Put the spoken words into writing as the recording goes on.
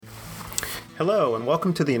Hello, and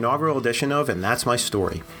welcome to the inaugural edition of And That's My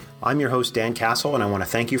Story. I'm your host, Dan Castle, and I want to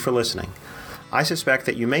thank you for listening. I suspect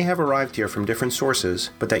that you may have arrived here from different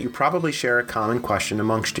sources, but that you probably share a common question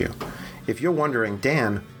amongst you. If you're wondering,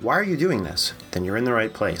 Dan, why are you doing this? Then you're in the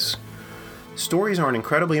right place. Stories are an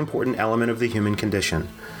incredibly important element of the human condition.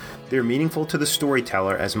 They're meaningful to the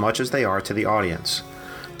storyteller as much as they are to the audience.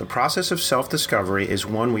 The process of self-discovery is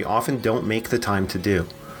one we often don't make the time to do.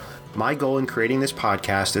 My goal in creating this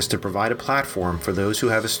podcast is to provide a platform for those who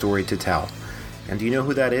have a story to tell. And do you know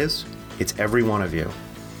who that is? It's every one of you.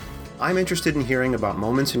 I'm interested in hearing about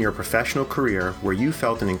moments in your professional career where you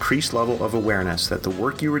felt an increased level of awareness that the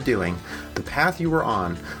work you were doing, the path you were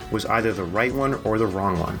on, was either the right one or the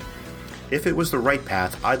wrong one. If it was the right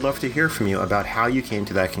path, I'd love to hear from you about how you came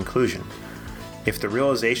to that conclusion. If the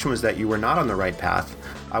realization was that you were not on the right path,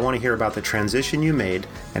 I want to hear about the transition you made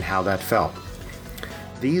and how that felt.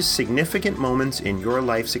 These significant moments in your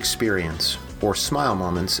life's experience, or smile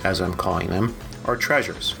moments as I'm calling them, are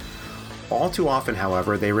treasures. All too often,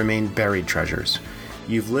 however, they remain buried treasures.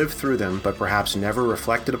 You've lived through them, but perhaps never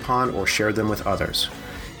reflected upon or shared them with others.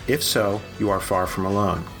 If so, you are far from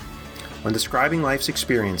alone. When describing life's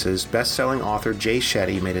experiences, best-selling author Jay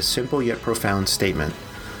Shetty made a simple yet profound statement.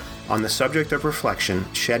 On the subject of reflection,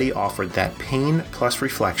 Shetty offered that pain plus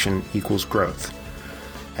reflection equals growth.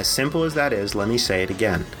 As simple as that is, let me say it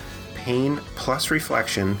again. Pain plus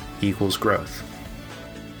reflection equals growth.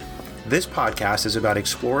 This podcast is about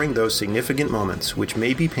exploring those significant moments which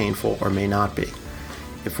may be painful or may not be.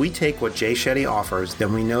 If we take what Jay Shetty offers,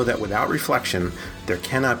 then we know that without reflection, there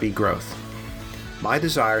cannot be growth. My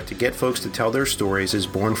desire to get folks to tell their stories is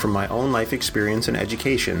born from my own life experience and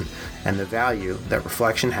education and the value that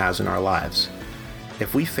reflection has in our lives.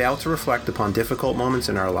 If we fail to reflect upon difficult moments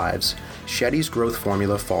in our lives, Shetty's growth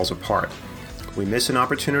formula falls apart. We miss an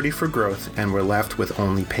opportunity for growth and we're left with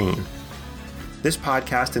only pain. This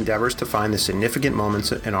podcast endeavors to find the significant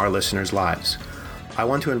moments in our listeners' lives. I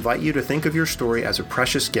want to invite you to think of your story as a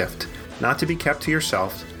precious gift, not to be kept to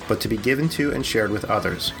yourself, but to be given to and shared with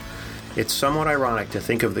others. It's somewhat ironic to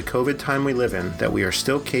think of the COVID time we live in that we are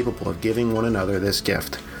still capable of giving one another this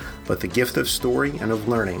gift. But the gift of story and of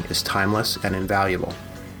learning is timeless and invaluable.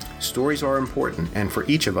 Stories are important, and for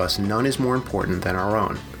each of us, none is more important than our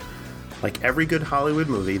own. Like every good Hollywood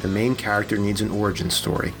movie, the main character needs an origin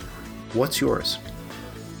story. What's yours?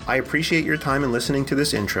 I appreciate your time in listening to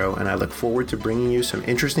this intro, and I look forward to bringing you some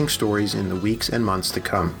interesting stories in the weeks and months to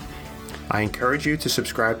come. I encourage you to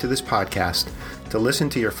subscribe to this podcast to listen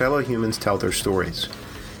to your fellow humans tell their stories.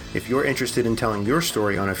 If you're interested in telling your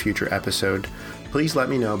story on a future episode, please let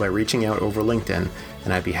me know by reaching out over LinkedIn,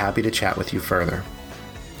 and I'd be happy to chat with you further.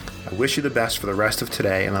 I wish you the best for the rest of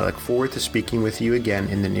today, and I look forward to speaking with you again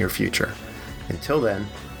in the near future. Until then,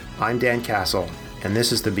 I'm Dan Castle, and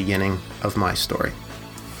this is the beginning of my story.